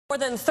More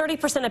than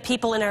 30% of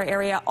people in our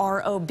area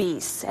are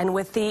obese, and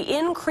with the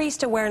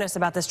increased awareness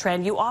about this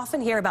trend, you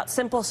often hear about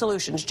simple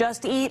solutions,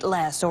 just eat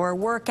less or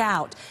work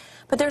out.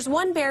 But there's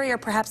one barrier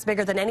perhaps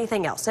bigger than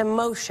anything else,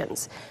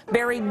 emotions,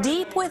 buried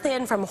deep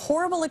within from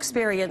horrible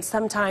experience,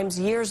 sometimes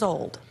years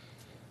old.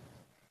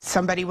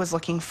 Somebody was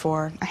looking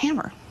for a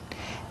hammer,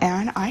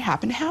 and I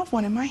happened to have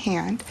one in my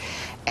hand,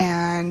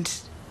 and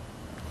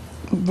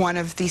one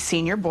of the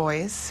senior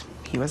boys,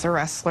 he was a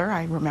wrestler,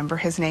 I remember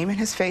his name and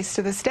his face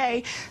to this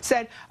day,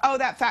 said, "Oh,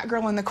 that fat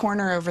girl in the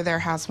corner over there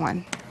has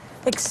one."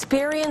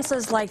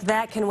 Experiences like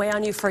that can weigh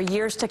on you for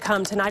years to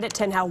come. Tonight at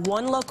 10, how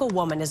one local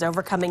woman is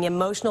overcoming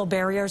emotional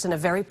barriers in a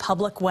very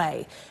public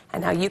way,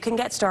 and how you can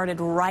get started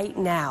right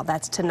now.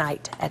 That's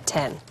tonight at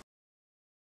 10.